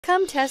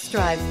Come test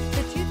drive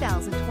the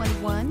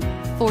 2021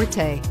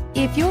 Forte.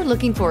 If you're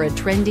looking for a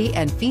trendy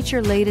and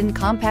feature-laden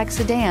compact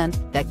sedan,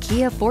 the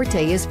Kia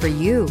Forte is for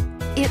you.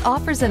 It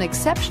offers an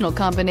exceptional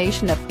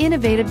combination of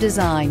innovative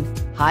design,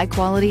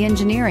 high-quality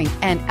engineering,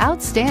 and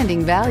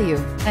outstanding value,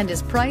 and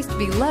is priced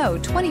below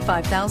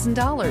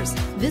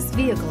 $25,000. This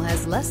vehicle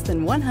has less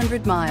than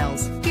 100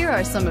 miles. Here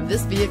are some of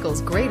this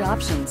vehicle's great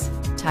options: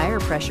 tire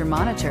pressure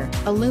monitor,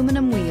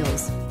 aluminum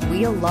wheels,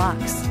 wheel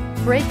locks,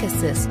 brake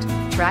assist,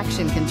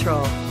 traction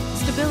control,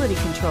 stability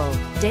control,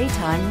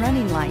 daytime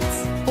running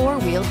lights,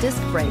 four-wheel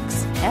disc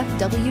brakes,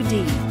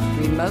 FWD,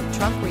 remote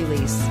trunk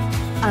release.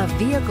 A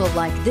vehicle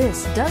like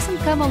this doesn't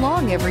come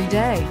along every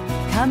day.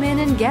 Come in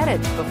and get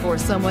it before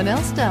someone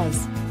else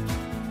does.